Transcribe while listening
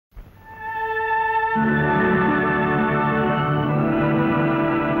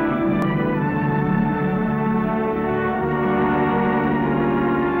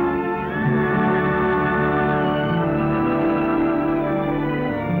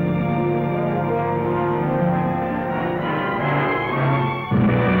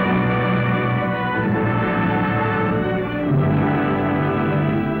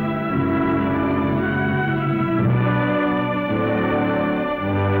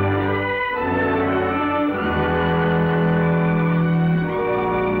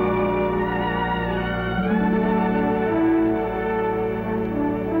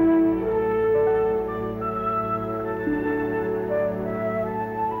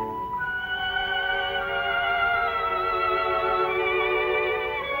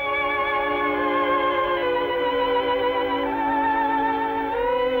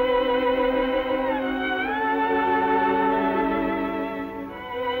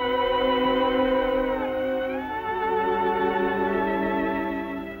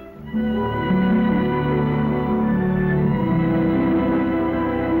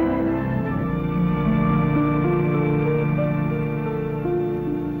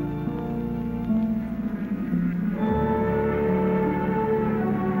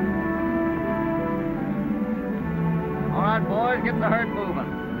Get the herd moving.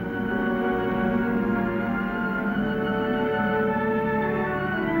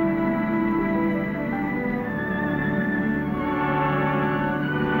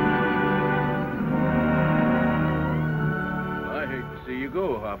 I hate to see you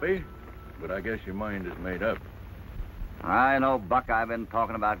go, Hoppy, but I guess your mind is made up. I know, Buck. I've been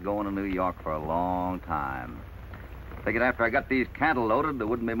talking about going to New York for a long time. Figured after I got these cattle loaded, there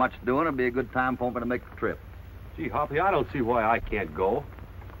wouldn't be much doing. It'd be a good time for me to make the trip. Gee, Hoppy, I don't see why I can't go.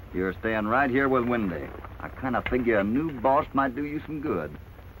 You're staying right here with Windy. I kind of figure a new boss might do you some good.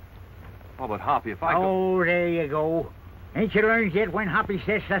 Oh, but Hoppy, if I go... Oh, there you go. Ain't you learned yet when Hoppy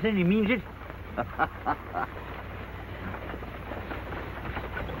says something, he means it?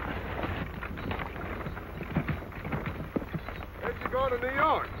 Ain't you going to New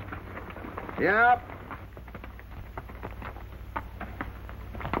York? Yep.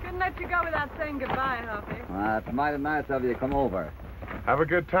 Couldn't let you go without saying goodbye, Hoppy. It's mighty nice of you to come over. Have a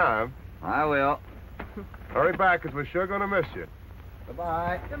good time. I will. Hurry back, 'cause we're sure gonna miss you.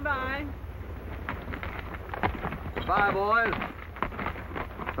 Goodbye. Goodbye. Bye, boys.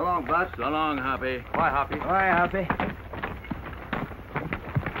 So long, Butch. So long, Hoppy. Bye, Hoppy. Bye, Hoppy.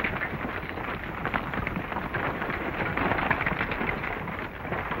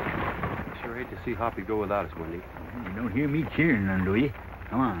 Sure hate to see Hoppy go without us, Windy. You don't hear me cheering none, do you?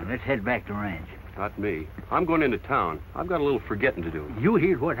 Come on, let's head back to ranch. Not me. I'm going into town. I've got a little forgetting to do. You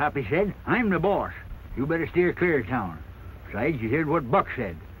heard what Hoppy said. I'm the boss. You better steer clear of town. Besides, you heard what Buck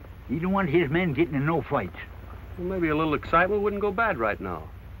said. He don't want his men getting in no fights. Well, maybe a little excitement wouldn't go bad right now.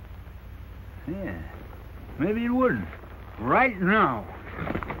 Yeah, maybe it wouldn't. Right now.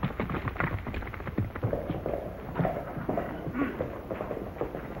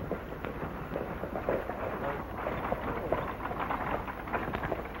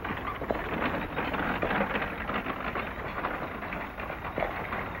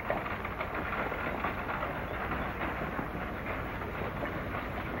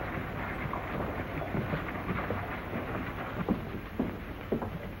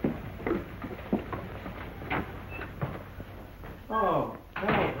 Oh,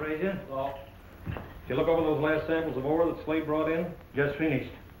 hello, Frazier. Hello. Did you look over those last samples of ore that Slade brought in? Just finished.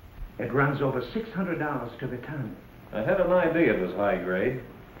 It runs over $600 to the ton. I had an idea it was high grade.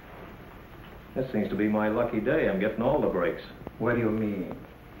 This seems to be my lucky day. I'm getting all the breaks. What do you mean?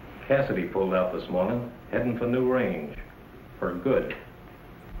 Cassidy pulled out this morning, heading for New Range. For good.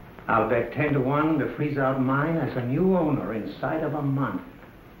 I'll bet 10 to 1 the freeze-out mine has a new owner inside of a month.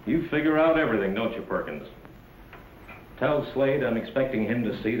 You figure out everything, don't you, Perkins? Tell Slade I'm expecting him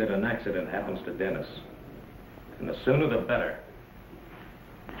to see that an accident happens to Dennis. And the sooner the better.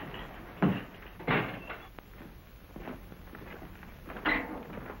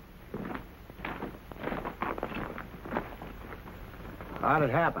 How'd it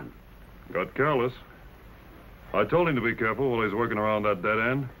happen? Got careless. I told him to be careful while he's working around that dead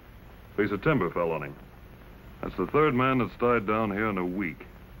end. Piece of timber fell on him. That's the third man that's died down here in a week.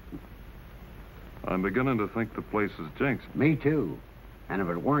 I'm beginning to think the place is jinxed. Me too. And if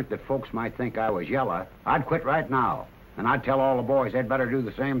it weren't that folks might think I was yellow, I'd quit right now. And I'd tell all the boys they'd better do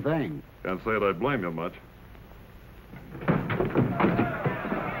the same thing. Can't say that I'd blame you much.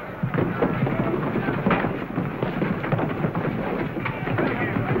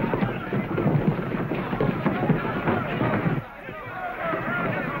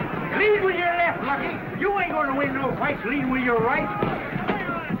 Lead with your left, Lucky. You ain't going to win no fights leading with your right.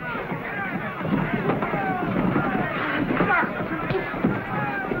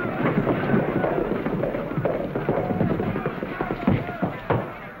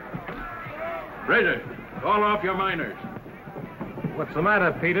 Fraser, call off your miners. What's the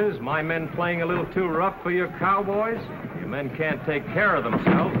matter, Peters? My men playing a little too rough for your cowboys? Your men can't take care of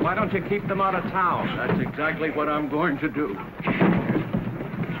themselves. Why don't you keep them out of town? That's exactly what I'm going to do.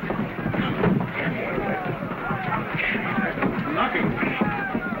 Lucky.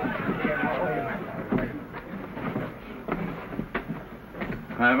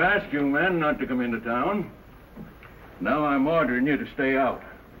 I've asked you men not to come into town. Now I'm ordering you to stay out.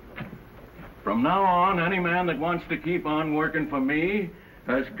 From now on, any man that wants to keep on working for me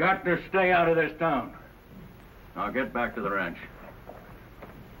has got to stay out of this town. Now get back to the ranch.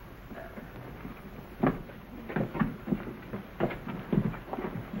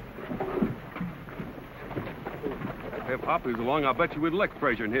 If Hoppy was along, I bet you we'd lick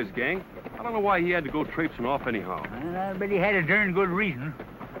Fraser and his gang. I don't know why he had to go traipsing off anyhow. I bet he had a darn good reason.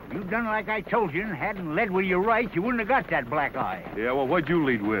 If you'd done like I told you and hadn't led with your right, you wouldn't have got that black eye. Yeah, well, what'd you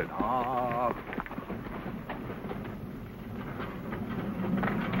lead with? Oh.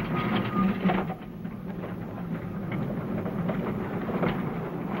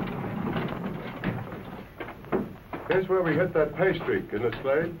 Here's where we hit that pay streak, isn't it,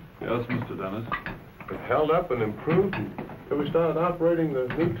 Slade? Yes, Mr. Dennis. It held up and improved until we started operating the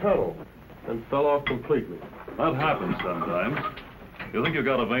new tunnel and fell off completely. That happens sometimes. You think you've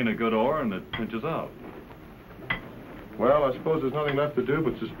got a vein of good ore and it pinches out. Well, I suppose there's nothing left to do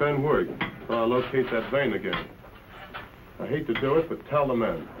but suspend work until I locate that vein again. I hate to do it, but tell the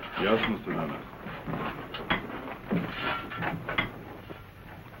men. Yes, Mr. Dennis.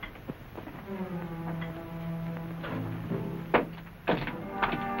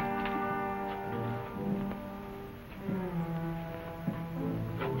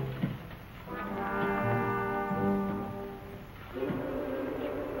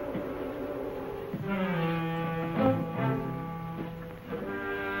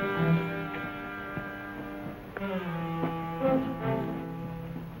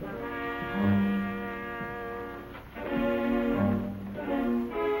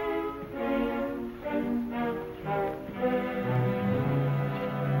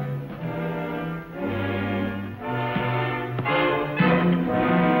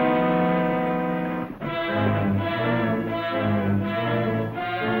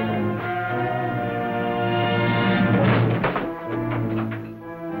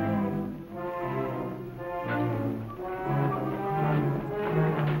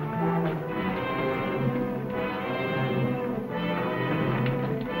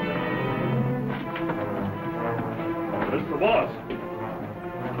 Boss.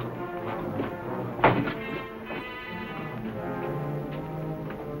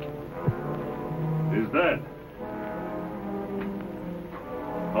 He's dead.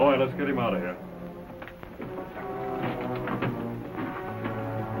 All right, let's get him out of here.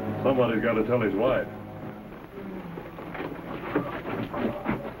 Somebody's got to tell his wife.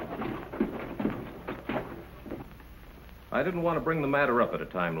 I didn't want to bring the matter up at a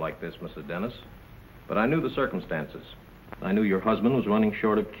time like this, Mrs. Dennis, but I knew the circumstances. I knew your husband was running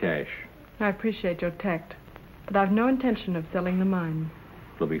short of cash. I appreciate your tact, but I've no intention of selling the mine.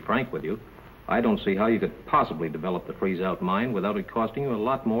 To be frank with you, I don't see how you could possibly develop the freeze-out mine without it costing you a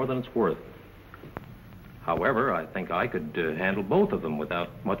lot more than it's worth. However, I think I could handle both of them without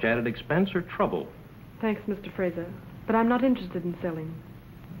much added expense or trouble. Thanks, Mr. Fraser, but I'm not interested in selling.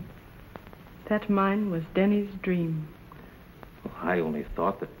 That mine was Denny's dream. Well, I only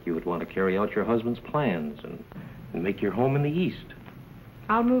thought that you would want to carry out your husband's plans and make your home in the East.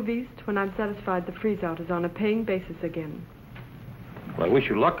 I'll move east when I'm satisfied the freeze-out is on a paying basis again. Well, I wish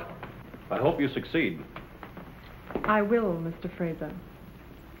you luck. I hope you succeed. I will, Mr. Fraser.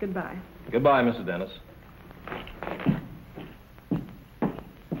 Goodbye. Goodbye, Mrs. Dennis.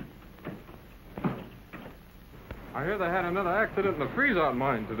 I hear they had another accident in the freeze-out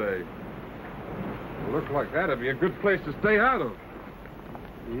mine today. It looks like that'd be a good place to stay out of.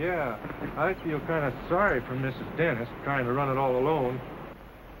 Yeah, I feel kind of sorry for Mrs. Dennis trying to run it all alone.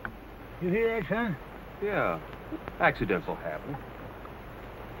 You hear that, son? Yeah, accidents will happen.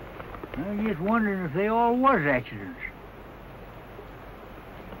 I'm just wondering if they all was accidents.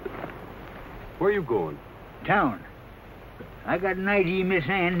 Where are you going? Town. I got an idea Miss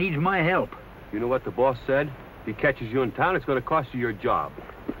Ann needs my help. You know what the boss said? If he catches you in town, it's going to cost you your job.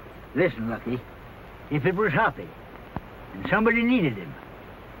 Listen, Lucky. If it was Hoppy, and somebody needed him,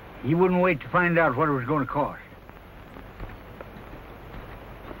 he wouldn't wait to find out what it was going to cost.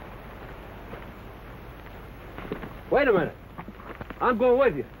 Wait a minute. I'm going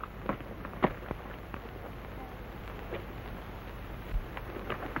with you.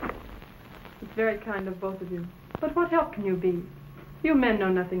 It's very kind of both of you. But what help can you be? You men know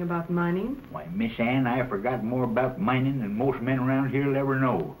nothing about mining. Why, Miss Ann, I've forgotten more about mining than most men around here will ever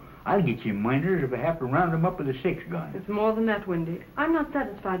know. I'll get you miners if I have to round them up with a 6-gun. It's more than that, Wendy. I'm not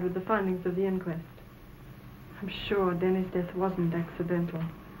satisfied with the findings of the inquest. I'm sure Denny's death wasn't accidental.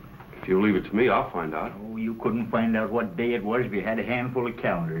 If you'll leave it to me, I'll find out. Oh, you couldn't find out what day it was if you had a handful of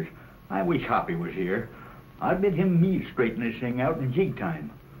calendars. I wish Hoppy was here. I'll bet him and me straighten this thing out in jig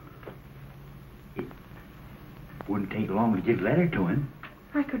time. It wouldn't take long to get a letter to him.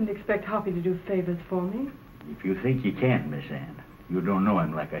 I couldn't expect Hoppy to do favors for me. If you think you can't, Miss Ann, you don't know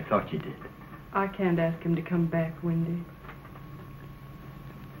him like I thought you did. I can't ask him to come back, Wendy.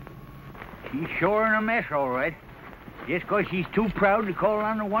 She's sure in a mess, all right. Just 'cause she's too proud to call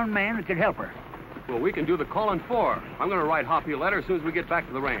on the one man that could help her. Well, we can do the calling for her. I'm going to write Hoppy a letter as soon as we get back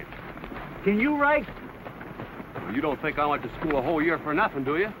to the ranch. Can you write? Well, you don't think I went to school a whole year for nothing,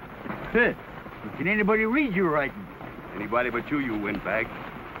 do you? Huh. Can anybody read your writing? Anybody but you windbag.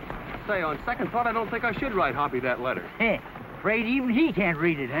 Say, on second thought, I don't think I should write Hoppy that letter. Heh. Afraid even he can't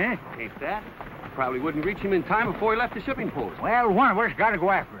read it, huh? Ain't that? Probably wouldn't reach him in time before he left the shipping post. Well, one of us got to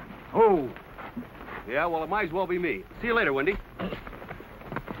go after him. Oh. Yeah, well, it might as well be me. See you later, Wendy.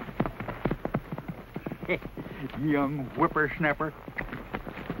 Young whippersnapper.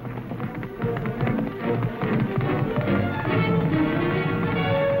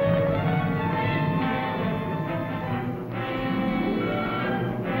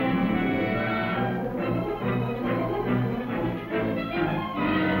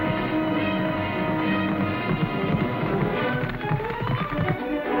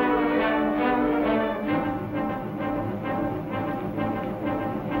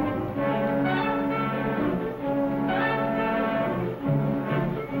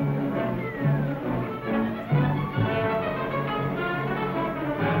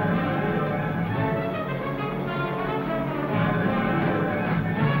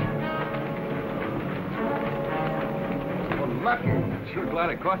 Sure glad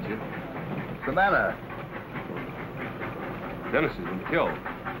I caught you. What's the matter? Dennis has been killed.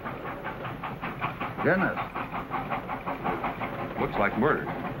 Dennis? Looks like murder.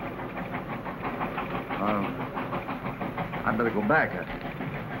 I'd better go back.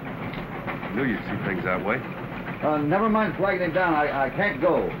 I knew you'd see things that way. Never mind flagging him down. I can't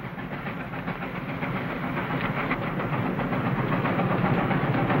go.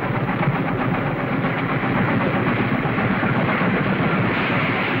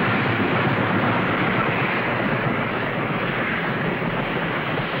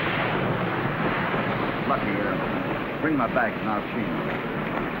 Bring my bags and I'll change.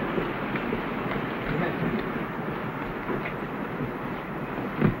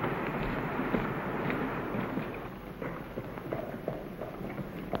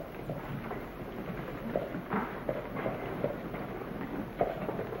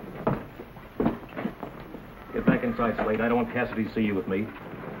 Get back inside, Slade. I don't want Cassidy to see you with me.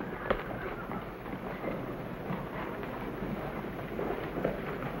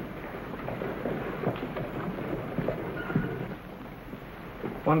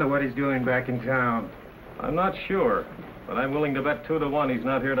 Wonder what he's doing back in town. I'm not sure, but I'm willing to bet 2 to 1 he's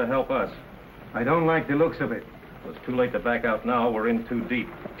not here to help us. I don't like the looks of it. It's too late to back out now. We're in too deep.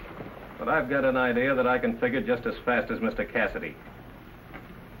 But I've got an idea that I can figure just as fast as Mr. Cassidy.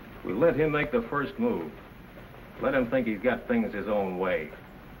 We let him make the first move. Let him think he's got things his own way.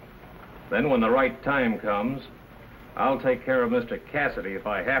 Then when the right time comes, I'll take care of Mr. Cassidy if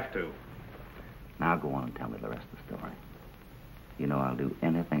I have to. Now go on and tell me the rest of the story. You know I'll do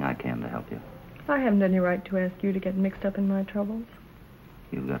anything I can to help you. I haven't any right to ask you to get mixed up in my troubles.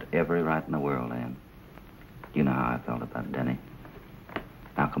 You've got every right in the world, Ann. You know how I felt about Denny.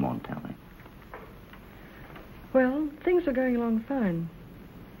 Now come on, tell me. Well, things were going along fine.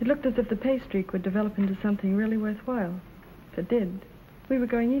 It looked as if the pay streak would develop into something really worthwhile. If it did, we were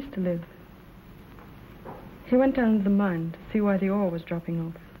going east to live. He went down to the mine to see why the ore was dropping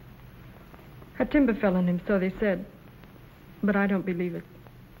off. A timber fell on him, so they said. But I don't believe it.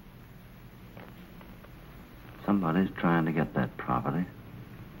 Somebody's trying to get that property.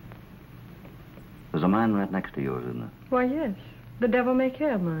 There's a mine right next to yours, isn't there? Why, yes. The Devil May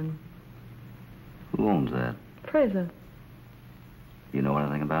Care mine. Who owns that? Fraser. You know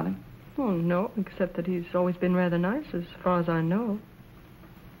anything about him? Oh, no, except that he's always been rather nice, as far as I know.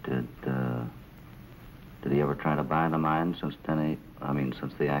 Did he ever try to buy the mine since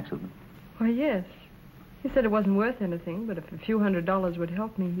the accident? Why, yes. He said it wasn't worth anything, but if a few $100s would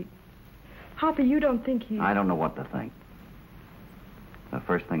help me, Hoppy, you don't think he... I don't know what to think. The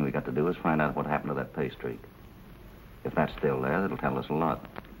first thing we got to do is find out what happened to that pay streak. If that's still there, that'll tell us a lot.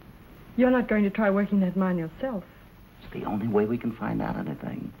 You're not going to try working that mine yourself. It's the only way we can find out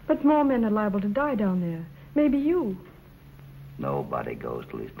anything. But more men are liable to die down there. Maybe you. Nobody goes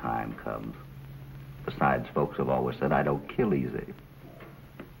till his time comes. Besides, folks have always said I don't kill easy.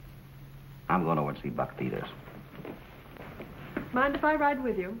 I'm going over and see Buck Peters. Mind if I ride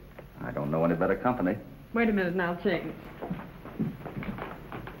with you? I don't know any better company. Wait a minute and I'll change.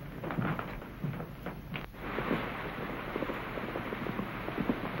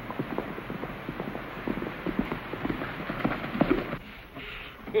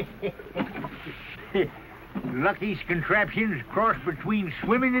 Lucky's contraptions cross between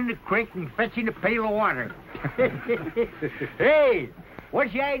swimming in the creek and fetching a pail of water. Hey,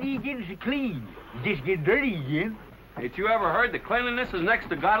 what's the idea of getting so clean? You just get dirty again. Ain't you ever heard that cleanliness is next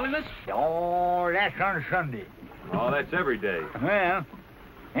to godliness? Oh, that's on Sunday. Oh, that's every day. Well,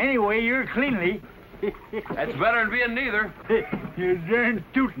 anyway, you're cleanly. That's better than being neither. You're darn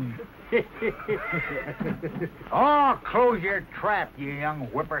tootin'. Oh, close your trap, you young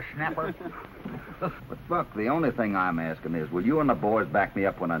whippersnapper. But, Buck, the only thing I'm asking is, will you and the boys back me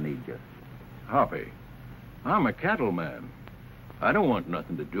up when I need you? Hoppy, I'm a cattleman. I don't want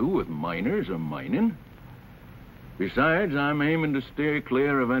nothing to do with miners or mining. Besides, I'm aiming to steer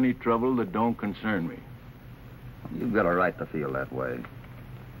clear of any trouble that don't concern me. You've got a right to feel that way.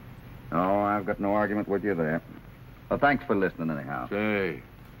 Oh, I've got no argument with you there. Well, thanks for listening anyhow. Say,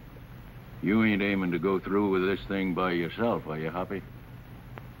 you ain't aiming to go through with this thing by yourself, are you, Hoppy?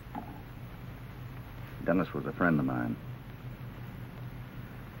 Dennis was a friend of mine.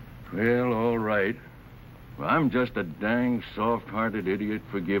 Well, all right. Well, I'm just a dang soft-hearted idiot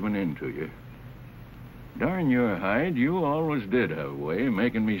for giving in to you. Darn your hide, you always did have a way of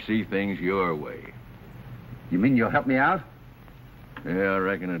making me see things your way. You mean you'll help me out? Yeah, I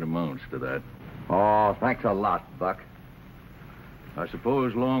reckon it amounts to that. Oh, thanks a lot, Buck. I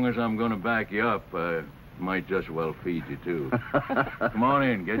suppose long as I'm going to back you up, I might just well feed you, too. Come on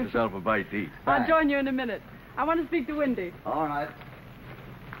in, get yourself a bite to eat. I'll join you in a minute. I want to speak to Wendy. All right.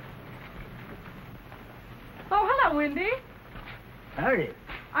 Oh, hello, Wendy. Howdy.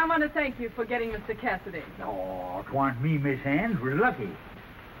 I want to thank you for getting Mr. Cassidy. Oh, 'twant me, Miss Hands. We're lucky.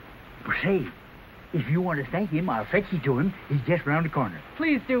 But say, if you want to thank him, I'll fetch you to him. He's just round the corner.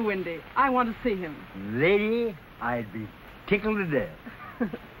 Please do, Wendy. I want to see him. Lady, I'd be tickled to death.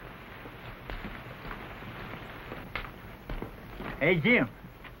 Hey, Jim.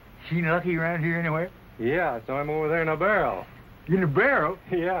 Seen Lucky around here anywhere? Yeah, I saw him over there in a barrel. In a barrel?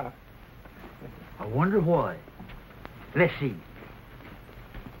 Yeah. I wonder why. Let's see.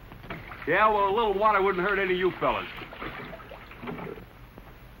 Yeah, well, a little water wouldn't hurt any of you fellas.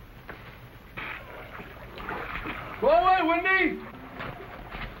 Go away, Wendy!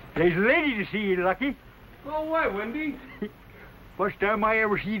 There's a lady to see you, Lucky. Go away, Wendy. First time I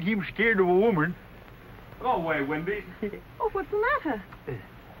ever seen him scared of a woman. Go away, Wendy. Oh, what's the matter?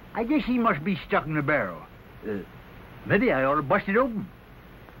 I guess he must be stuck in the barrel. Maybe I ought to bust it open.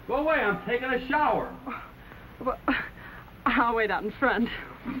 Go away, I'm taking a shower. Well, I'll wait out in front.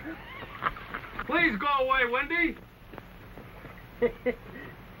 Please go away, Wendy.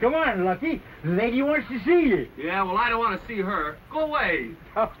 Come on, Lucky. The lady wants to see you. Yeah, well, I don't want to see her. Go away.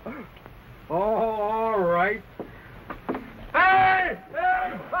 Oh, all right. Hey!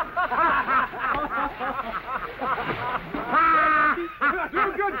 Do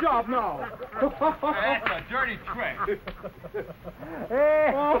a good job now. That's a dirty trick.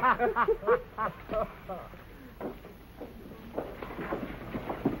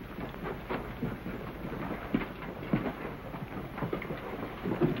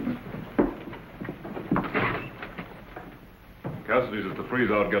 Cassidy's at the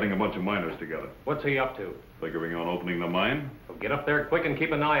freeze-out getting a bunch of miners together. What's he up to? Figuring on opening the mine? Well, get up there quick and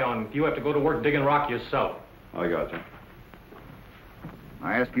keep an eye on him if you have to go to work digging rock yourself. I got you.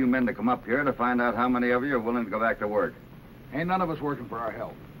 I asked you men to come up here to find out how many of you are willing to go back to work. Ain't none of us working for our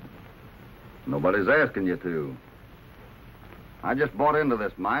help. Nobody's asking you to. I just bought into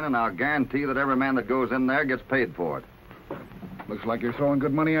this mine, and I'll guarantee that every man that goes in there gets paid for it. Looks like you're throwing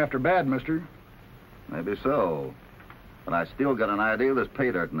good money after bad, mister. Maybe so. But I still got an idea there's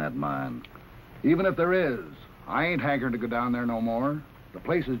pay dirt in that mine. Even if there is, I ain't hankering to go down there no more. The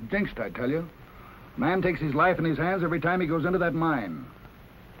place is jinxed, I tell you. Man takes his life in his hands every time he goes into that mine.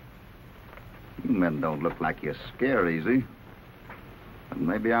 You men don't look like you scare easy. But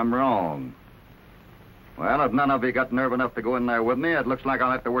maybe I'm wrong. Well, if none of you got nerve enough to go in there with me, it looks like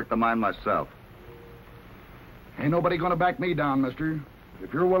I'll have to work the mine myself. Ain't nobody gonna back me down, mister.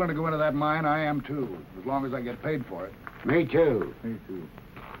 If you're willing to go into that mine, I am too, as long as I get paid for it. Me too. Me too.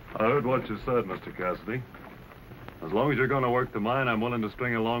 I heard what you said, Mr. Cassidy. As long as you're going to work the mine, I'm willing to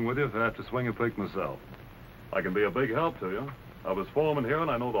string along with you if I have to swing a pick myself. I can be a big help to you. I was foreman here, and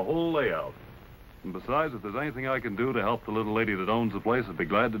I know the whole layout. And besides, if there's anything I can do to help the little lady that owns the place, I'd be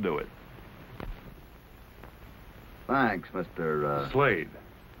glad to do it. Thanks, Mr. Slade.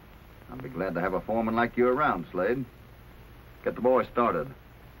 I'd be glad to have a foreman like you around, Slade. Get the boy started.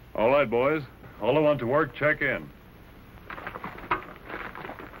 All right, boys. All who want to work, check in.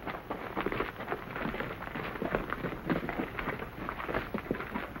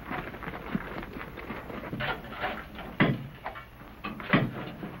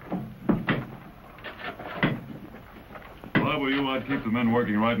 If I were you, I'd keep the men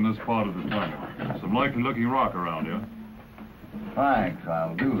working right in this part of the tunnel. Some likely-looking rock around here. Thanks,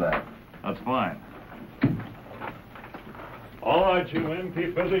 I'll do that. That's fine. All right, you men,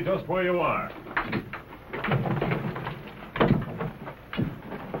 keep busy just where you are.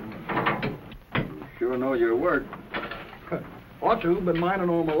 You sure know your work. Ought to. Been mining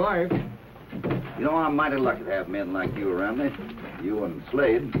all my life. You know, I'm mighty lucky to have men like you around me. You and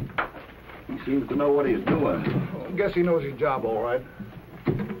Slade. He seems to know what he's doing. Well, guess he knows his job all right.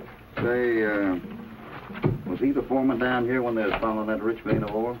 Say, was he the foreman down here when they was found that rich vein of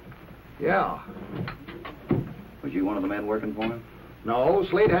ore? Yeah. Was you one of the men working for him? No,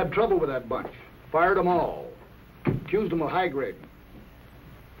 Slade had trouble with that bunch. Fired them all. Accused them of high grading.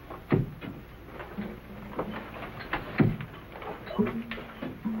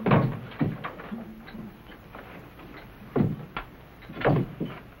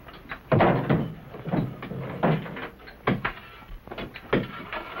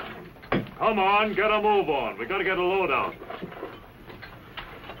 Come on, get a move on. We gotta get a load out.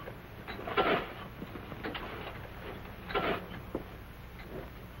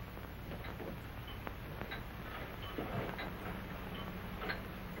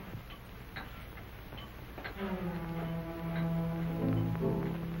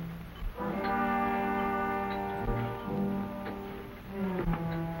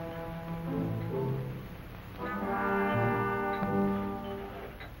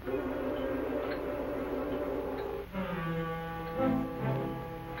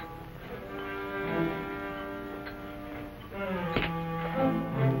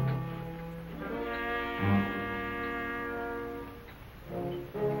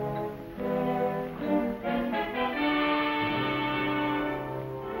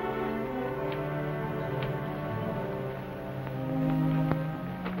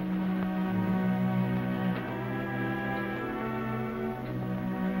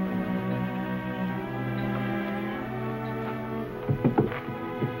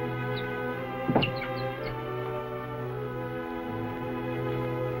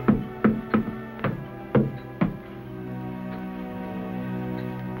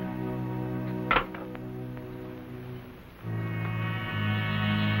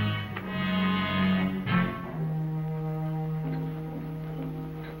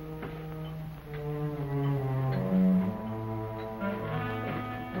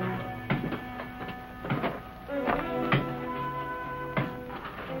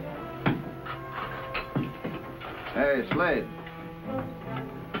 Hey, Slade.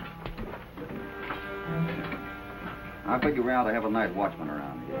 I figure we ought to have a night watchman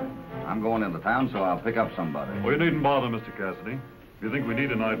around here. I'm going into town, so I'll pick up somebody. Well, you needn't bother, Mr. Cassidy. If you think we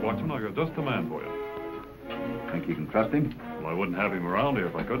need a night watchman, I've got just the man for you. Think you can trust him? Well, I wouldn't have him around here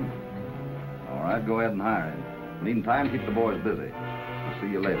if I couldn't. All right, go ahead and hire him. Meantime, keep the boys busy. I'll see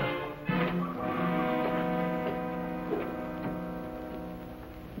you later.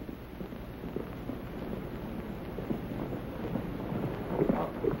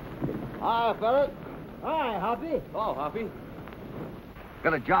 Hi, fellas. Hi, Hoppy. Oh, Hoppy.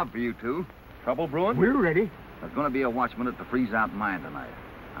 Got a job for you two. Trouble brewing? We're ready. There's going to be a watchman at the freeze-out mine tonight.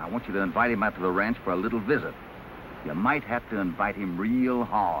 I want you to invite him out to the ranch for a little visit. You might have to invite him real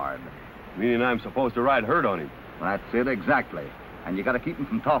hard. Meaning I'm supposed to ride herd on him? That's it, exactly. And you got to keep him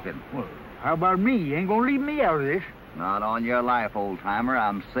from talking. Well, how about me? You ain't gonna leave me out of this. Not on your life, old-timer.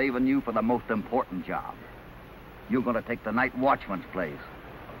 I'm saving you for the most important job. You're going to take the night watchman's place.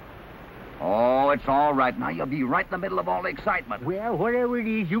 Oh, it's all right. Now you'll be right in the middle of all the excitement. Well, whatever it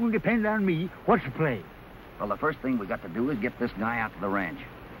is, you can depend on me. What's the play? Well, the first thing we got to do is get this guy out to the ranch.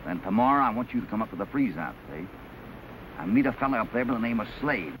 Then tomorrow I want you to come up to the freeze-out, see? And meet a fella up there by the name of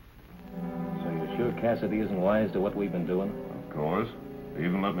Slade. So you're sure Cassidy isn't wise to what we've been doing? Of course. He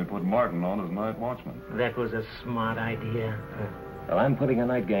even let me put Martin on as night watchman. That was a smart idea. Well, I'm putting a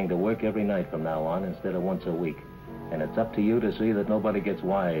night gang to work every night from now on instead of once a week. And it's up to you to see that nobody gets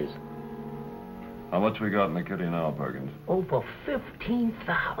wise. How much we got in the kitty now, Perkins? Over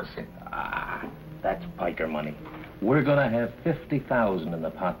 15,000. Ah, that's piker money. We're gonna have 50,000 in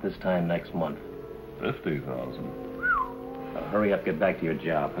the pot this time next month. 50,000. Now hurry up, get back to your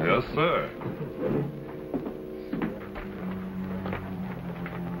job. Huh? Yes, sir.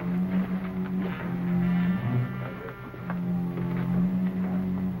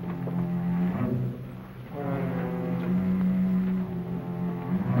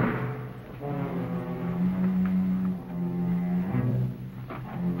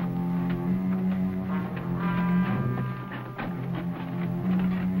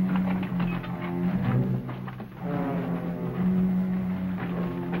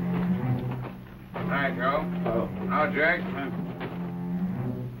 Hi, Joe. Oh. Now, Jack.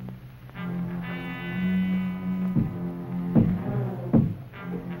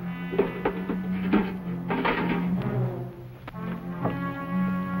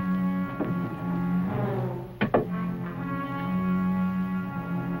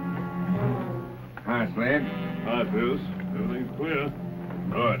 Hi, Slade. Hi, Pierce. Everything's clear.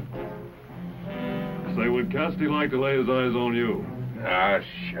 Good. Say, would Cassidy like to lay his eyes on you? Ah,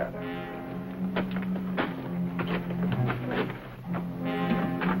 shut up.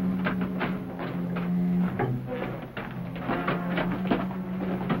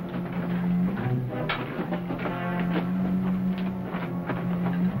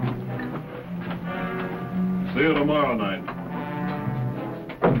 See you tomorrow night.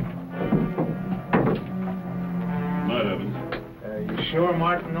 Night, Evans. You sure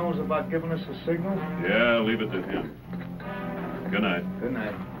Martin knows about giving us a signal? Yeah, leave it to him. Good night. Good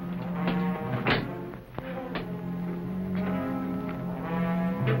night.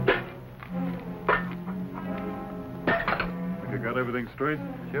 You got everything straight?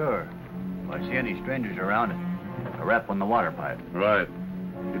 Sure. If I see any strangers around, a rep on the water pipe. Right.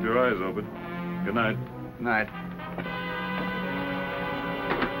 Keep your eyes open. Good night. Night.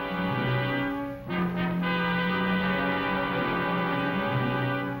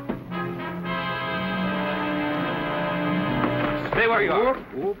 Stay where you are.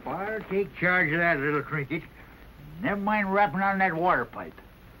 Oh, I'll take charge of that little trinket. Never mind rapping on that water pipe.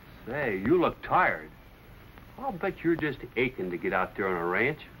 Say, you look tired. I'll bet you're just aching to get out there on a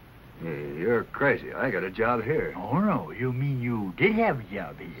ranch. Hey, you're crazy. I got a job here. Oh, no, you mean you did have a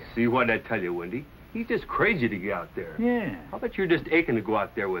job here? See what I tell you, Wendy? He's just crazy to get out there. Yeah. I'll bet you're just aching to go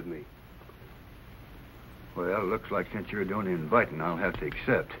out there with me. Well, looks like since you're doing the inviting, I'll have to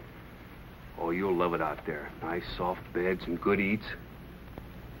accept. Oh, you'll love it out there. Nice soft beds and good eats.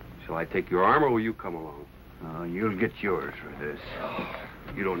 Shall I take your arm or will you come along? You'll get yours for this.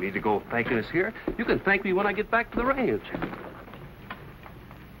 You don't need to go thanking us here. You can thank me when I get back to the ranch.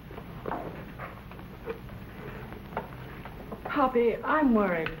 Poppy, I'm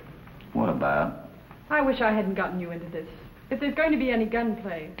worried. What about? I wish I hadn't gotten you into this. If there's going to be any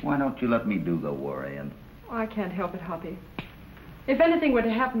gunplay, Why don't you let me do the worrying? I can't help it, Hoppy. If anything were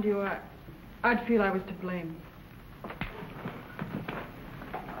to happen to you, I'd feel I was to blame.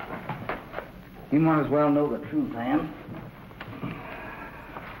 You might as well know the truth, Ann.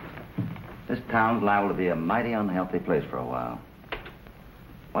 This town's liable to be a mighty unhealthy place for a while.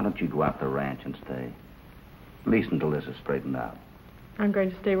 Why don't you go out to the ranch and stay? At least until this is straightened out. I'm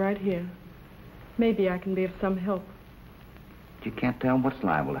going to stay right here. Maybe I can be of some help. But you can't tell what's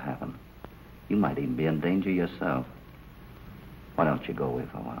liable to happen. You might even be in danger yourself. Why don't you go away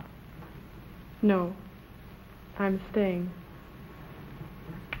for a while? No, I'm staying.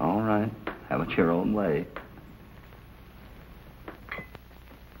 All right. Have it your own way.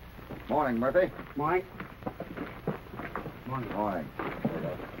 Morning, Murphy. Morning. Morning.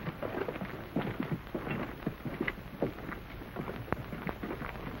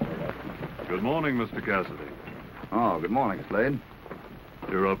 Good morning, Mr. Cassidy. Oh, good morning, Slade.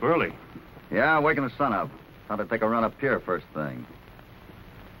 You're up early. Yeah, waking the sun up. Thought I'd take a run up here first thing.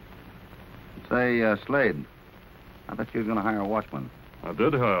 Say, Slade, I thought you was going to hire a watchman. I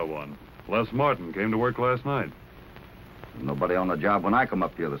did hire one. Les Martin came to work last night. There's nobody on the job when I come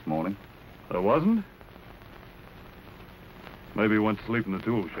up here this morning. There wasn't? Maybe he went to sleep in the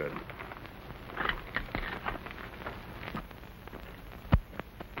tool shed.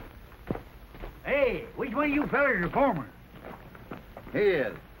 Hey, which one of you fellas is the foreman? He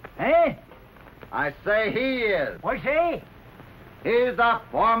is. Eh? I say he is. What say? He's the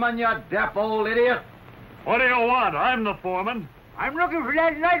foreman, you deaf old idiot. What do you want? I'm the foreman. I'm looking for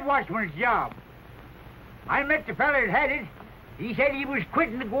that night watchman's job. I met the fella that had it. He said he was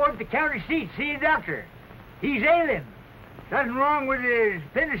quitting to go up to county seat to see a doctor. He's ailing. Something wrong with his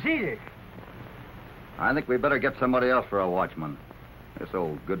appendicitis. I think we better get somebody else for a watchman. This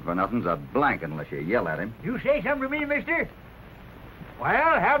old good-for-nothing's a blank unless you yell at him. You say something to me, mister?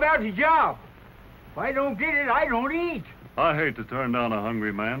 Well, how about the job? If I don't get it, I don't eat. I hate to turn down a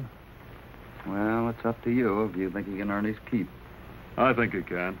hungry man. Well, it's up to you if you think he can earn his keep. I think he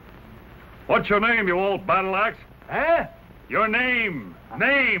can. What's your name, you old battle axe? Huh? Your name.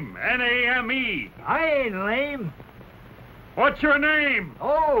 Name. N-A-M-E. I ain't lame. What's your name?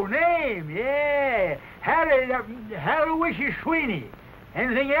 Oh, name, yeah. Aloysius Sweeney.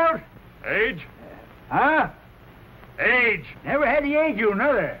 Anything else? Age? Huh? Age. Never had the age of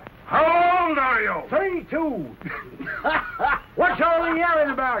another. How old are you? 32. What's all the yelling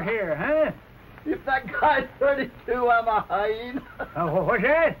about here, huh? If that guy's 32, I'm a hyena. What's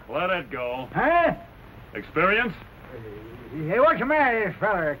that? Let it go. Huh? Experience? Hey, what's the matter with this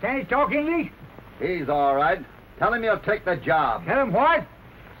feller? Can't he talk English? He's all right. Tell him you'll take the job. Tell him what?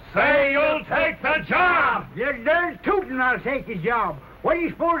 Say you'll take the job! There's tootin' I'll take the job. What are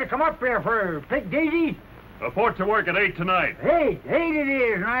you supposed to come up there for? Pick daisies? Report to work at 8 tonight. 8 it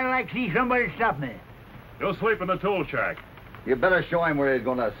is, and I'd like to see somebody stop me. You'll sleep in the tool shack. You better show him where he's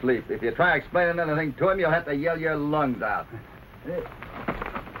going to sleep. If you try explaining anything to him, you'll have to yell your lungs out.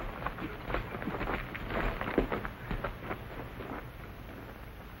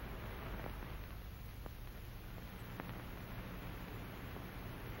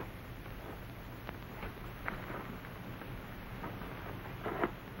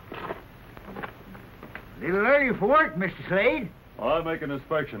 Little early for work, Mr. Slade. I make an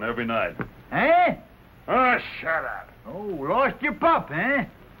inspection every night. Eh? Oh, shut up. Oh, lost your pup, eh?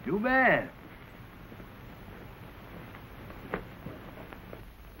 Too bad.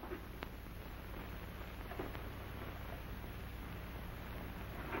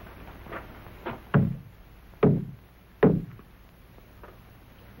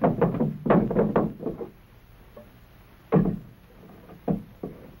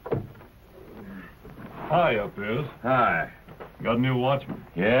 Hi, up Piers. Hi. Got a new watchman.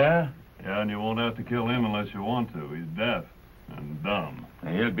 Yeah? Yeah, and you won't have to kill him unless you want to. He's deaf and dumb.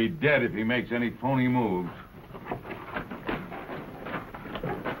 He'll be dead if he makes any phony moves.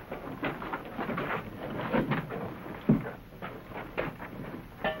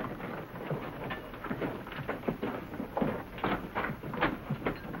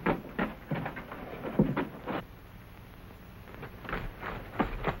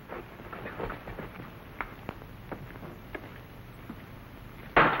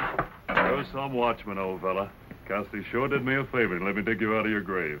 You're some watchman, old fella. Cassidy sure did me a favor and let me dig you out of your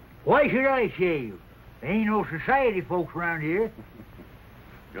grave. Why should I shave? There ain't no society folks around here.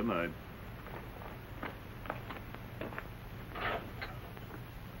 Good night.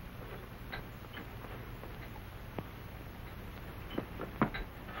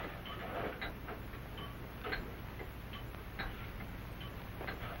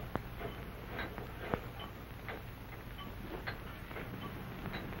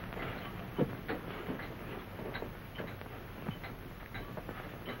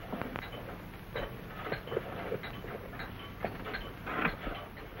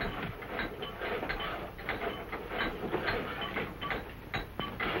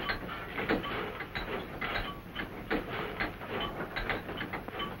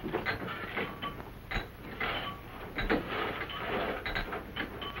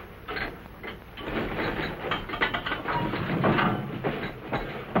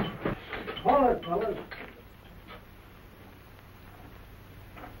 Fellas.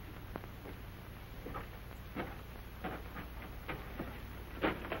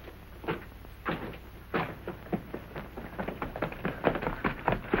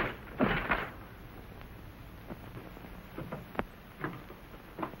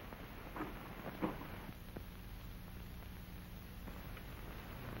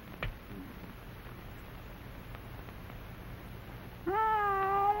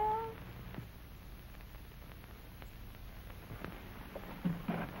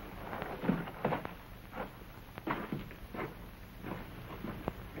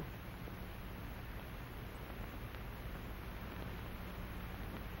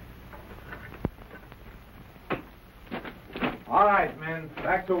 All right, men,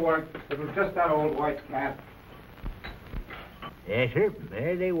 back to work. It was just that old white cat. Yes, sir.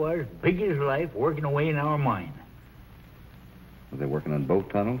 There they was, big as life, working away in our mine. Were they working on both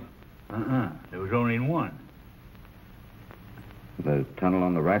tunnels? There was only one. The tunnel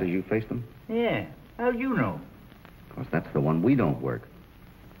on the right as you faced them? Yeah. How'd you know? Of course, that's the one we don't work.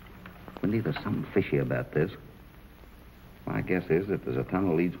 We believe there's something fishy about this. My guess is that there's a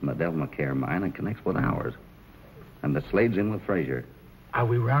tunnel leads from the Del McCare mine and connects with ours. And the Slade's in with Frazier. Are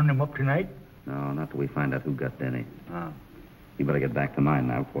we rounding them up tonight? No, not till we find out who got Denny. Oh. You better get back to mine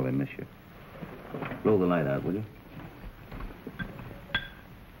now before they miss you. Blow the light out, will you?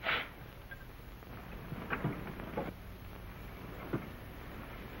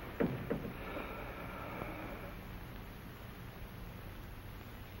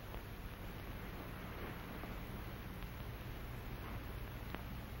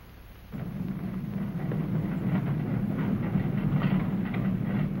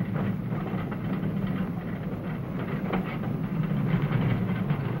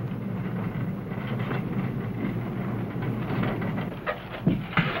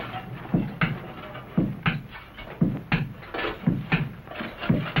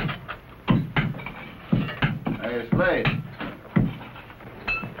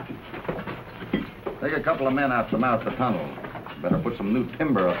 Take a couple of men out the mouth of the tunnel. Better put some new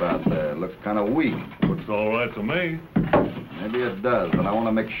timber up out there. It looks kind of weak. Looks all right to me. Maybe it does, but I want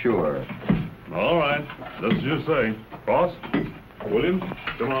to make sure. All right. Just as you say. Boss? Williams,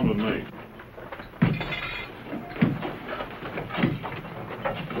 come on with me.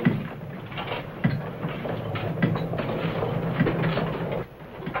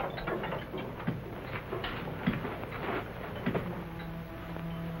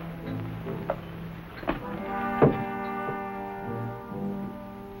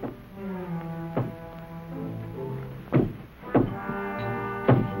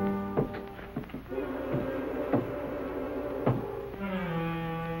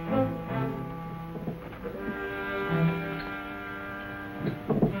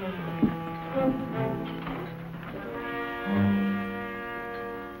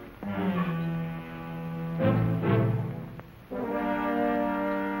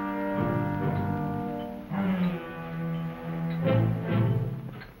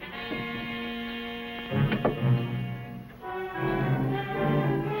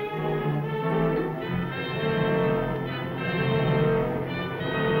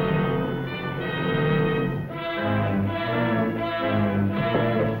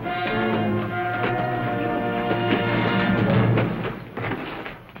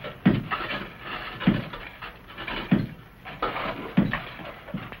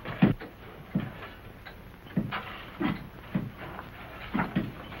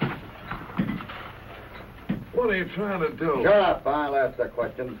 What are you trying to do? Shut up. I'll ask the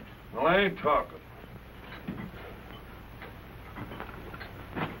questions. Well, I ain't talking.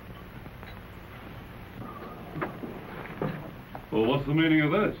 Well, what's the meaning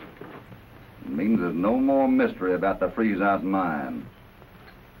of this? It means there's no more mystery about the freeze-out mine.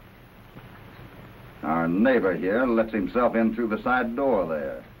 Our neighbor here lets himself in through the side door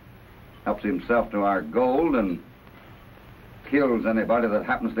there. Helps himself to our gold and kills anybody that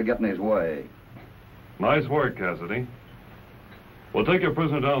happens to get in his way. Nice work, Cassidy. We'll take your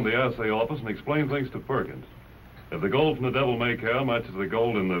prisoner down to the assay office and explain things to Perkins. If the gold from the Devil May Care matches the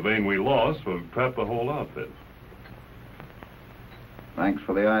gold in the vein we lost, we'll trap the whole outfit. Thanks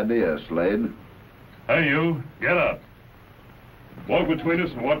for the idea, Slade. Hey, you, get up. Walk between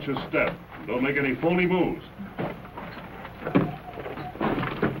us and watch your step. Don't make any phony moves.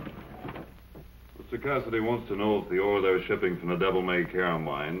 Mr. Cassidy wants to know if the ore they're shipping from the Devil May Care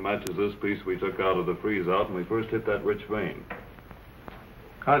mine matches this piece we took out of the freeze-out when we first hit that rich vein.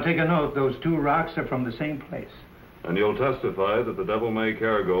 I'll take a note. Those two rocks are from the same place. And you'll testify that the Devil May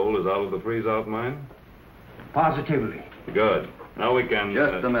Care gold is out of the freeze-out mine? Positively. Good. Now we can...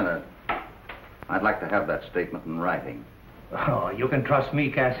 Just a minute. I'd like to have that statement in writing. Oh, you can trust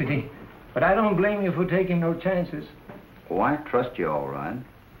me, Cassidy. But I don't blame you for taking no chances. Oh, I trust you, all right.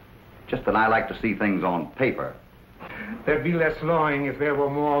 Just that I like to see things on paper. There'd be less lawing if there were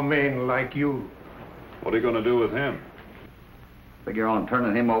more men like you. What are you going to do with him? Figure on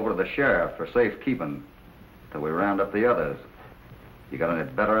turning him over to the sheriff for safekeeping till we round up the others. You got any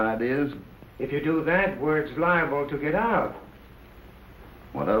better ideas? If you do that, word's liable to get out.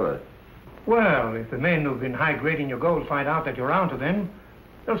 What of it? Well, if the men who've been high-grading your gold find out that you're onto them,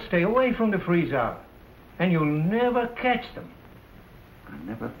 they'll stay away from the freeze-out, and you'll never catch them. I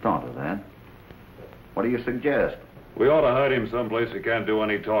never thought of that. What do you suggest? We ought to hide him someplace he can't do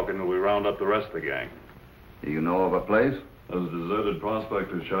any talking till we round up the rest of the gang. Do you know of a place? There's a deserted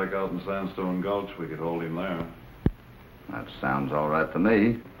prospector's shack out in Sandstone Gulch. We could hold him there. That sounds all right to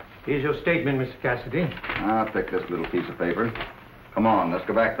me. Here's your statement, Mr. Cassidy. I'll take this little piece of paper. Come on, let's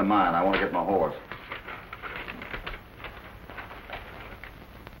go back to mine. I want to get my horse.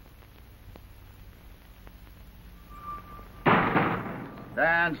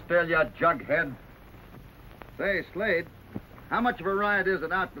 Stand still, you jughead. Say, Slade, how much of a ride is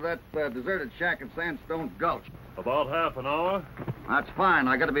it out to that deserted shack in Sandstone Gulch? About half an hour. That's fine.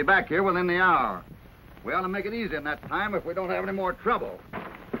 I got to be back here within the hour. We ought to make it easy in that time if we don't have any more trouble.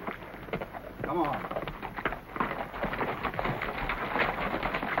 Come on.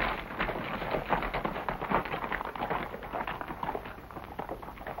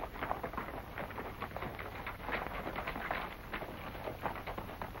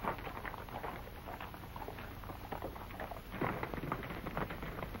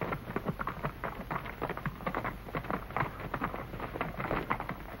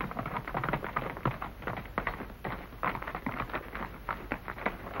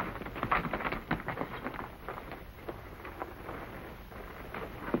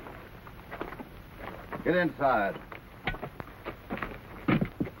 Get inside.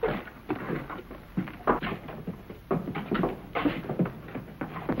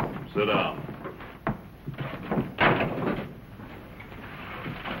 Sit down.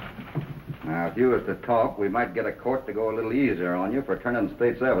 Now, if you was to talk, we might get a court to go a little easier on you for turning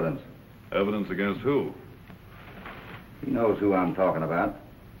state's evidence. Evidence against who? He knows who I'm talking about.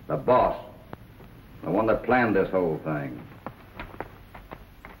 The boss. The one that planned this whole thing.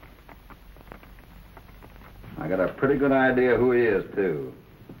 I got a pretty good idea who he is, too.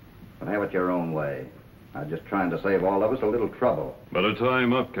 But have it your own way. I'm just trying to save all of us a little trouble. Better tie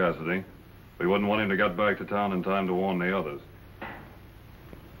him up, Cassidy. We wouldn't want him to get back to town in time to warn the others.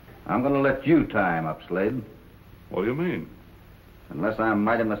 I'm going to let you tie him up, Slade. What do you mean? Unless I'm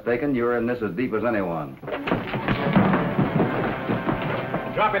mighty mistaken, you're in this as deep as anyone.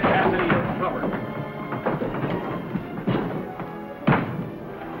 Drop it, Cassidy. You're covered.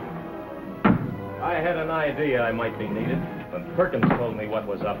 I had an idea I might be needed when Perkins told me what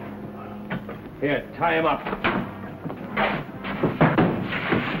was up. Here, tie him up.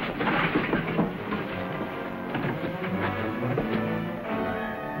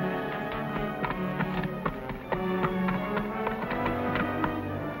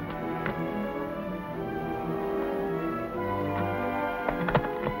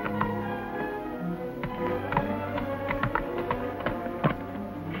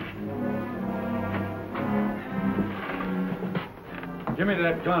 Give me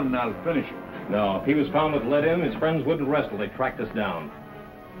that gun and I'll finish him. No, if he was found with lead in, his friends wouldn't rest till they tracked us down.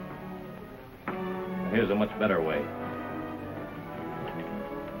 Here's a much better way.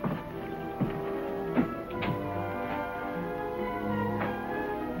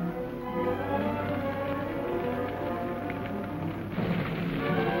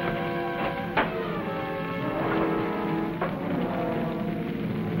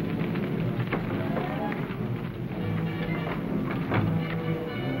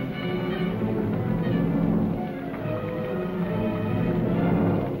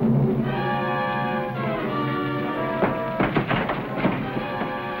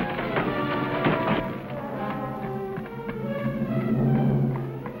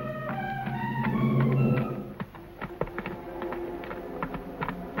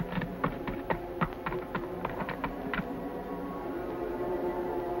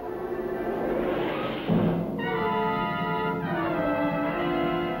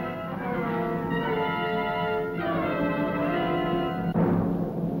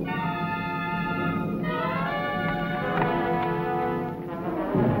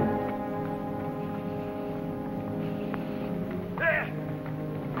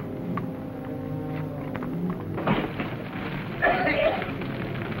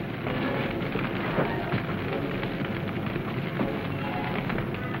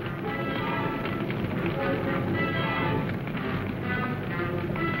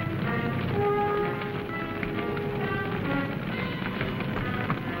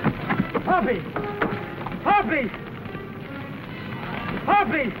 Hoppy! Hoppy!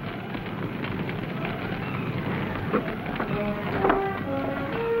 Hoppy!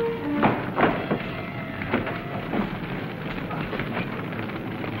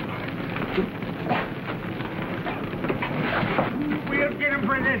 We'll get him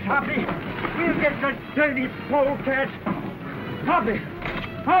for this, Hoppy. We'll get the dirty polecat. Hoppy!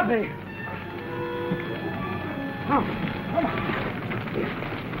 Hoppy!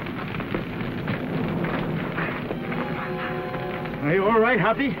 Are you all right,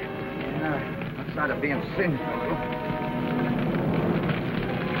 Hoppy? Yeah, outside of being singed.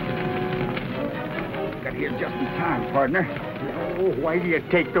 Got here just in time, partner. Oh, why do you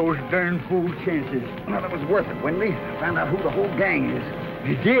take those darn fool chances? Well, it was worth it, Winley. Found out who the whole gang is.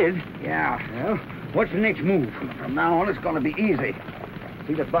 You did? Yeah. Well, what's the next move? From now on, it's going to be easy.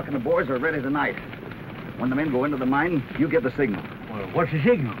 See that Buck and the boys are ready tonight. When the men go into the mine, you give the signal. Well, what's the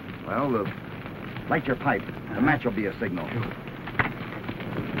signal? Well, light your pipe. The match will be a signal.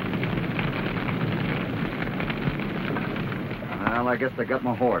 Well, I guess they got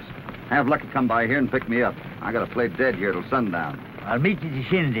my horse. Have Lucky come by here and pick me up. I gotta play dead here till sundown. I'll meet you at the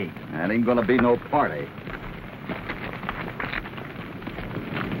shindig. And ain't gonna be no party.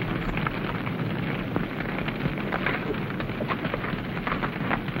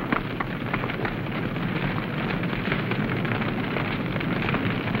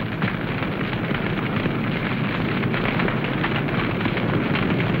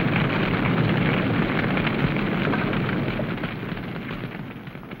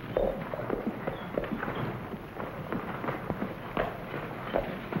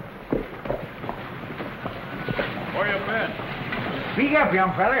 Speak up,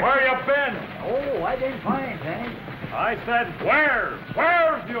 young fella. Where you been? Oh, I didn't find anything. I said where?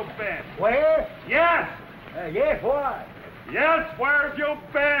 Where've you been? Where? Yes! Yes, why? Yes, where've you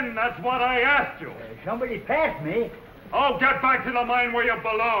been? That's what I asked you. Somebody passed me. Oh, get back to the mine where you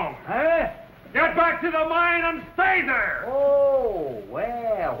belong. Huh? Get back to the mine and stay there. Oh,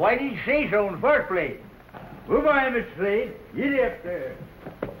 well, why did you say so in the first place? Goodbye, Mr. Slade. Get up there.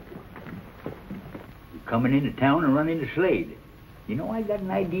 Coming into town and running into Slade. You know, I got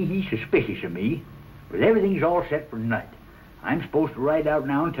an idea he's suspicious of me. But everything's all set for tonight. I'm supposed to ride out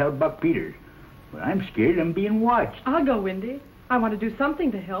now and tell Buck Peters. But I'm scared I'm being watched. I'll go, Windy. I want to do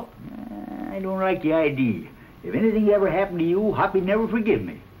something to help. I don't like the idea. If anything ever happened to you, Hoppy'd never forgive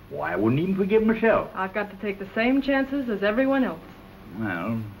me. Why, I wouldn't even forgive myself. I've got to take the same chances as everyone else.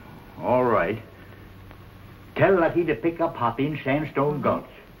 Well, all right. Tell Lucky to pick up Hoppy in Sandstone Gulch.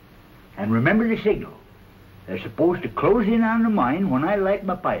 And remember the signal. They're supposed to close in on the mine when I light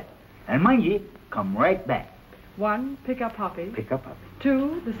my pipe. And mind you, come right back. 1, pick up Hoppy. Pick up Hoppy.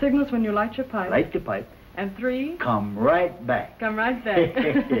 2, the signal's when you light your pipe. Light the pipe. And 3, come right back. Come right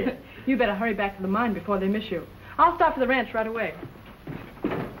back. You better hurry back to the mine before they miss you. I'll stop for the ranch right away.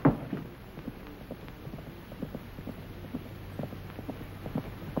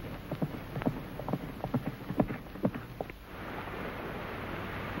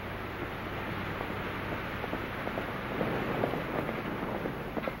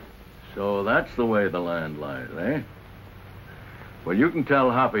 So that's the way the land lies, eh? Well, you can tell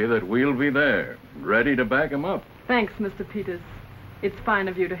Hoppy that we'll be there, ready to back him up. Thanks, Mr. Peters. It's fine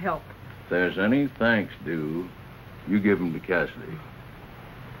of you to help. If there's any thanks due, you give him to Cassidy.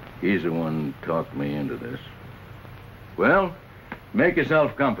 He's the one who talked me into this. Well, make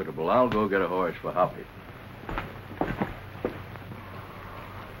yourself comfortable. I'll go get a horse for Hoppy.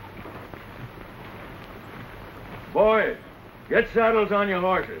 Boys, get saddles on your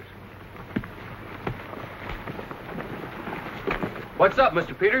horses. What's up,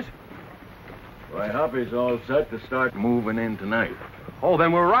 Mr. Peters? Why, Hoppy's all set to start moving in tonight. Oh,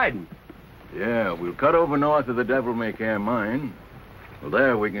 then we're riding. Yeah, we'll cut over north of the Devil May Care mine. Well,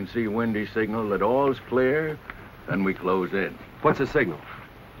 there we can see Windy's signal that all's clear, then we close in. What's the signal?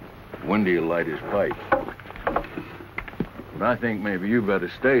 Windy'll light his pipe. But I think maybe you better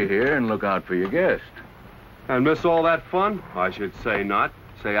stay here and look out for your guest. And miss all that fun? I should say not.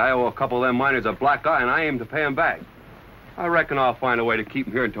 Say, I owe a couple of them miners a black eye, and I aim to pay them back. I reckon I'll find a way to keep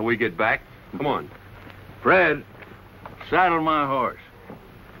him here until we get back. Come on. Fred, saddle my horse.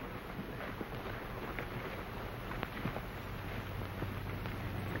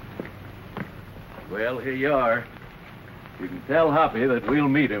 Well, here you are. You can tell Hoppy that we'll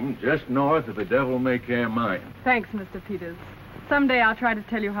meet him just north of the Devil May Care mine. Thanks, Mr. Peters. Someday I'll try to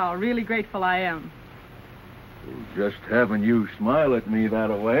tell you how really grateful I am. Just having you smile at me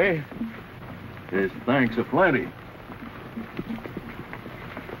that way is thanks aplenty.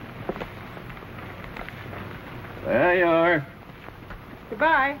 There you are.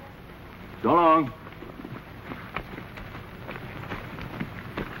 Goodbye. So long.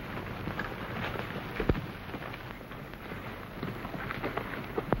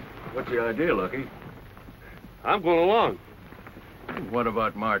 What's the idea, Lucky? I'm going along. What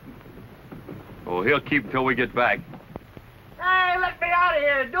about Martin? Oh, he'll keep until we get back. Hey, let me out of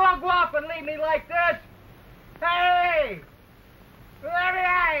here. Don't go off and leave me like this. Hey! Let me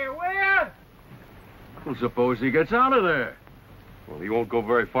out of here, will you? Well, suppose he gets out of there. Well, he won't go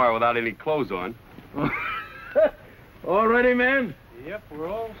very far without any clothes on. All ready, men? Yep, we're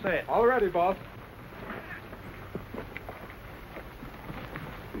all set. All ready, boss.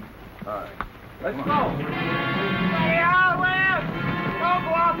 All right. Let's go. Let me out, Will. Don't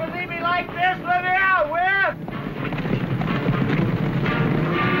go off and leave me like this. Let me out, Will.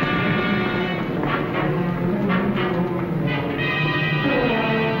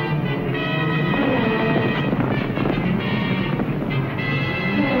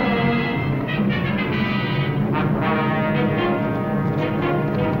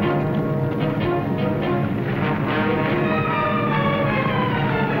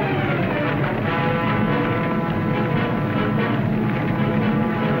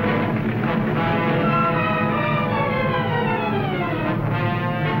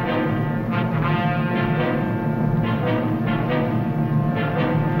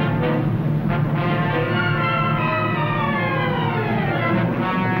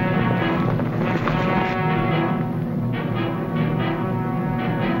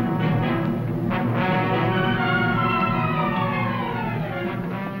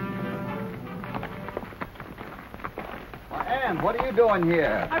 doing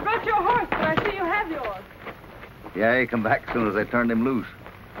here? I brought your horse, but I see you have yours. Yeah, he come back as soon as they turned him loose.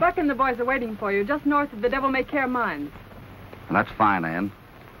 Buck and the boys are waiting for you, just north of the Devil May Care mines. And that's fine, Ann.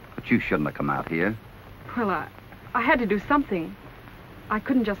 But you shouldn't have come out here. Well, I had to do something. I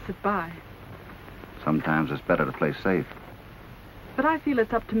couldn't just sit by. Sometimes it's better to play safe. But I feel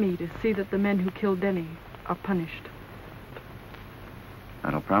it's up to me to see that the men who killed Denny are punished.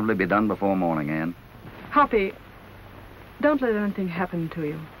 That'll probably be done before morning, Ann. Hoppy, don't let anything happen to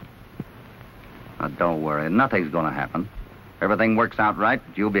you. Now, don't worry. Nothing's going to happen. Everything works out right,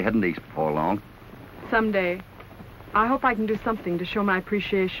 you'll be heading east before long. Someday, I hope I can do something to show my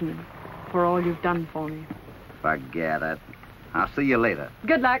appreciation for all you've done for me. Forget it. I'll see you later.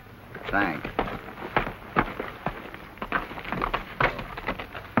 Good luck. Thanks.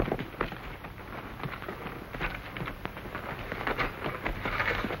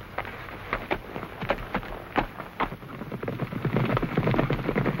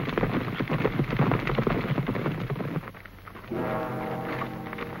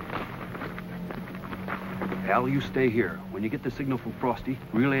 Al, you stay here. When you get the signal from Frosty,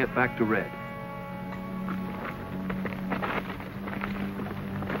 relay it back to Red.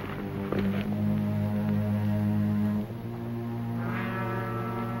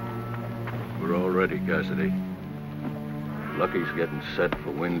 We're all ready, Cassidy. Lucky's getting set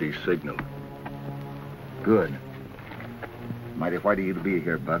for Wendy's signal. Good. Mighty white of you to be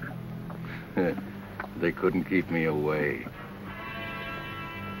here, Buck. They couldn't keep me away.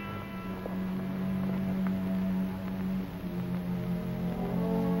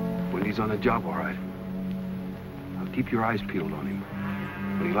 Wendy's on the job, all right. Now keep your eyes peeled on him.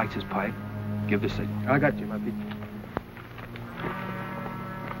 When he lights his pipe, give the signal. I got you, Muppy.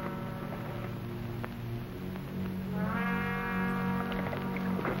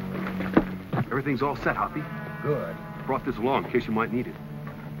 Everything's all set, Hoppy. Good. Brought this along in case you might need it.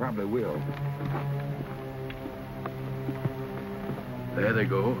 Probably will. There they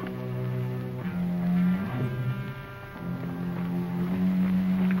go.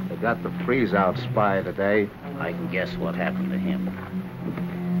 They got the freeze-out spy today. I can guess what happened to him.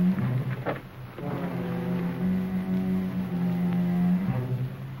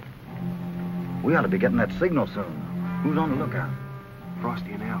 We ought to be getting that signal soon. Who's on the lookout?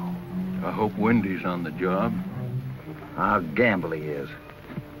 Frosty and Al. I hope Wendy's on the job. I'll gamble he is.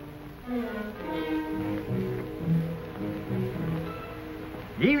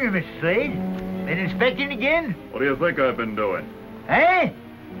 Evening, Mr. Slade. Been inspecting again? What do you think I've been doing? Eh?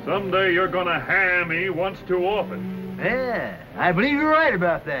 Someday you're gonna ham me once too often. Yeah, I believe you're right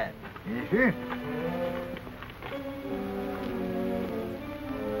about that. Yes, sir.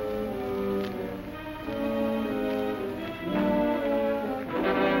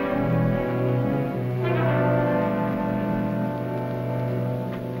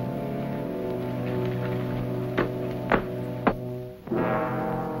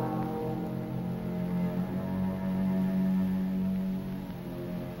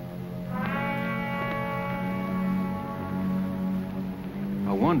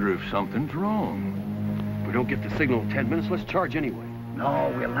 I wonder if something's wrong. If we don't get the signal in 10 minutes, let's charge anyway.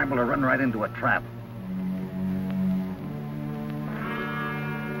 No, we're liable to run right into a trap.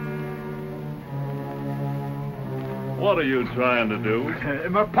 What are you trying to do?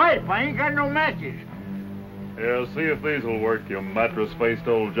 My pipe. I ain't got no matches. Yeah, see if these'll work, you mattress-faced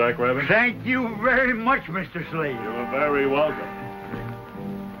old jackrabbit. Thank you very much, Mr. Slade. You're very welcome.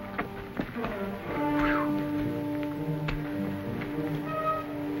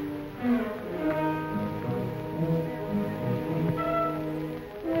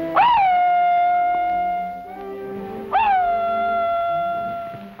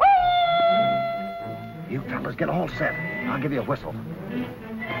 You fellas get all set. I'll give you a whistle.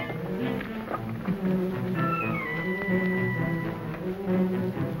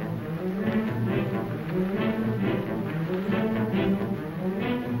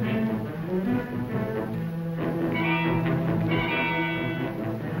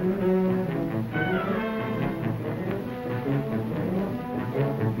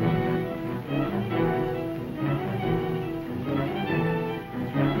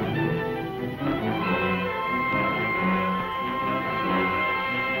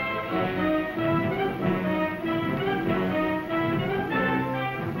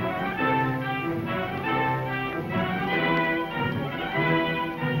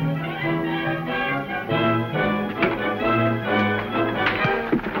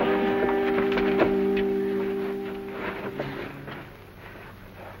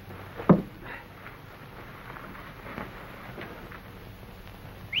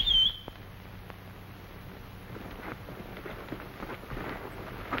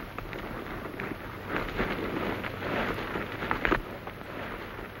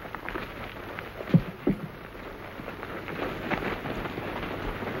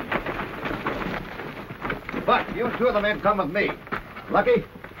 You and two of the men come with me. Lucky,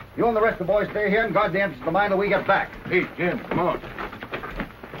 you and the rest of the boys stay here and guard the entrance to the mine till we get back. Hey, Jim, come on.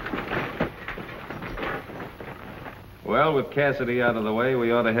 Well, with Cassidy out of the way,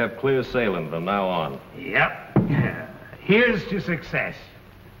 we ought to have clear sailing from now on. Yep. Here's to success.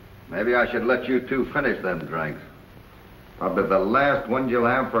 Maybe I should let you two finish them drinks. Probably the last ones you'll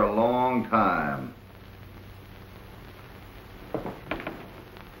have for a long time.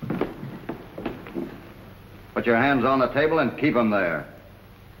 Put your hands on the table and keep them there.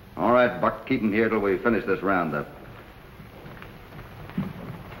 All right, Buck, keep them here till we finish this roundup.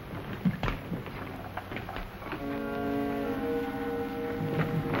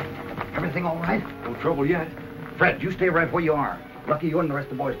 Everything all right? No trouble yet. Fred, you stay right where you are. Lucky, you and the rest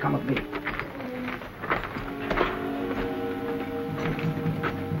of the boys come with me.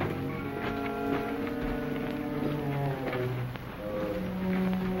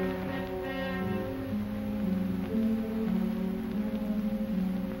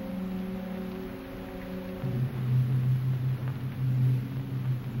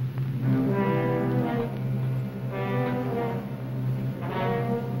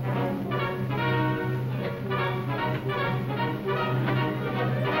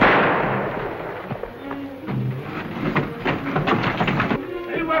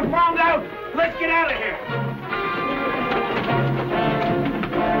 Let's get out of here.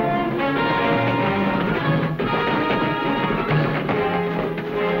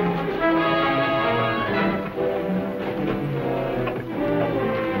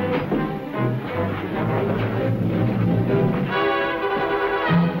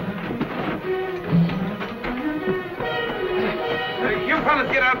 You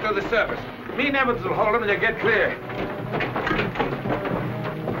fellas get out to the surface. Me and Evans will hold them and they'll get clear.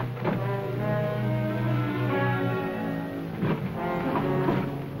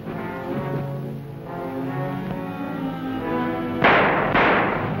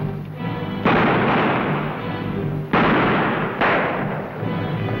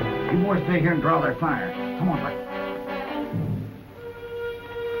 Stay here and draw their fire. Come on, Buck.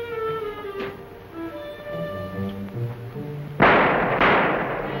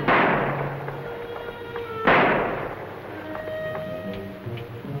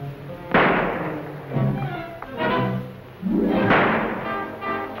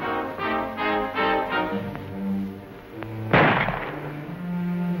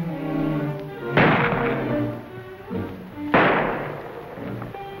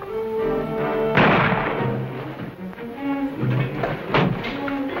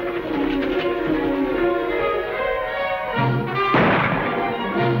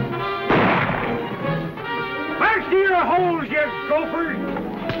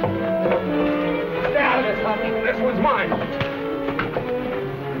 This one's mine.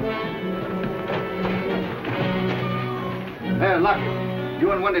 There, Luck.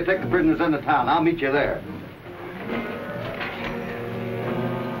 You and Wendy take the prisoners into town. I'll meet you there.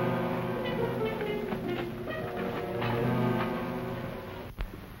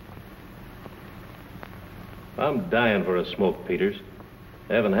 I'm dying for a smoke, Peters.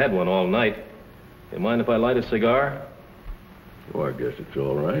 I haven't had one all night. You mind if I light a cigar? Oh, I guess it's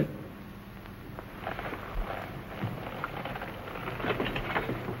all right.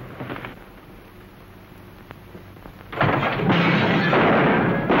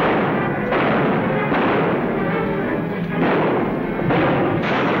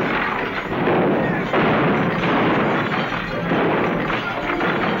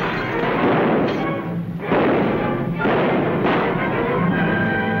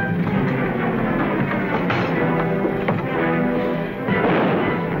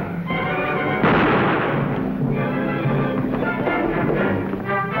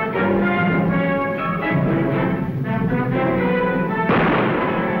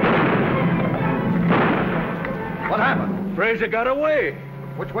 Fraser got away.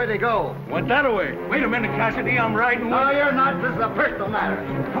 Which way they go? Went that way. Wait a minute, Cassidy. I'm riding. No, you're not. This is a personal matter.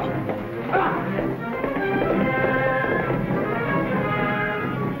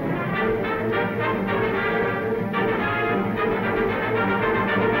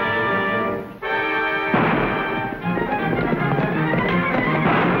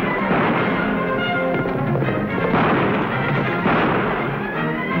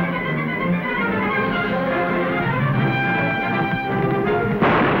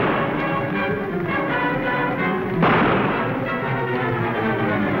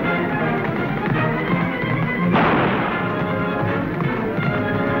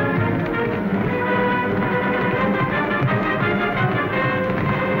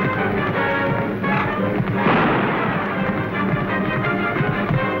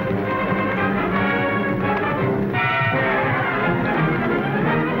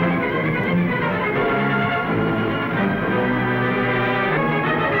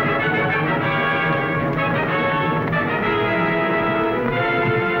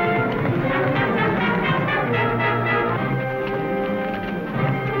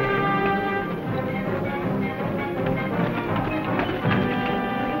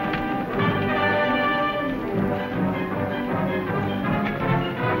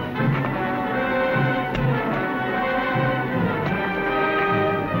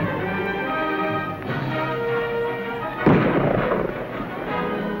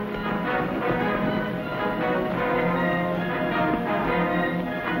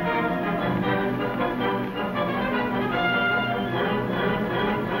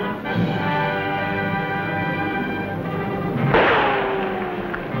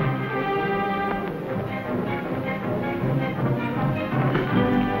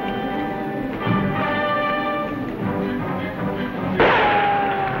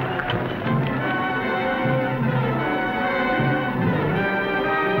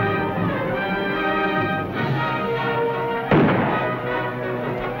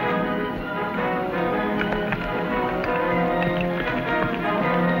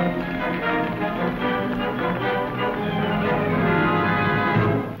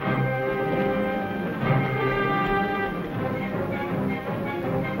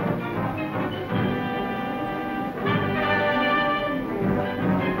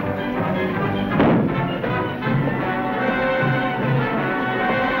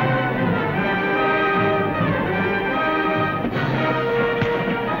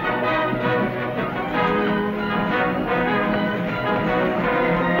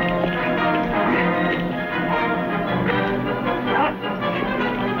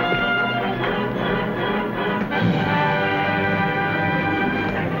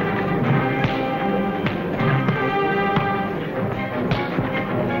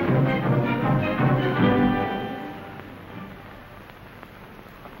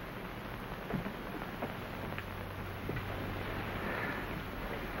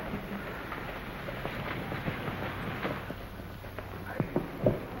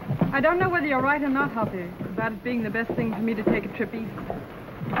 I don't know whether you're right or not, Hoppy, about it being the best thing for me to take a trip east.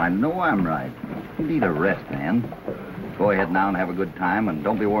 I know I'm right. You need a rest, Ann. Go ahead now and have a good time, and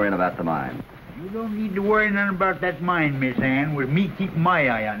don't be worrying about the mine. You don't need to worry none about that mine, Miss Ann, with me keeping my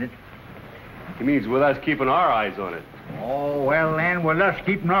eye on it. He means with us keeping our eyes on it. Oh, well, Ann, with us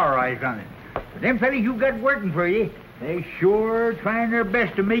keeping our eyes on it. But them fellas you got working for you, they sure trying their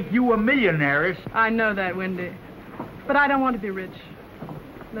best to make you a millionaire. I know that, Wendy. But I don't want to be rich.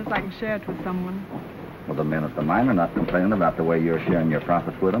 Unless I can share it with someone. Well, the men at the mine are not complaining about the way you're sharing your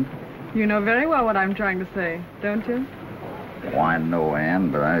profits with them. You know very well what I'm trying to say, don't you? Oh, I know, Ann,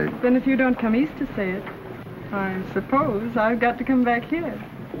 but I... Then if you don't come east to say it, I suppose I've got to come back here.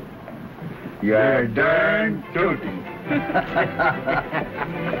 You're darn tootin'.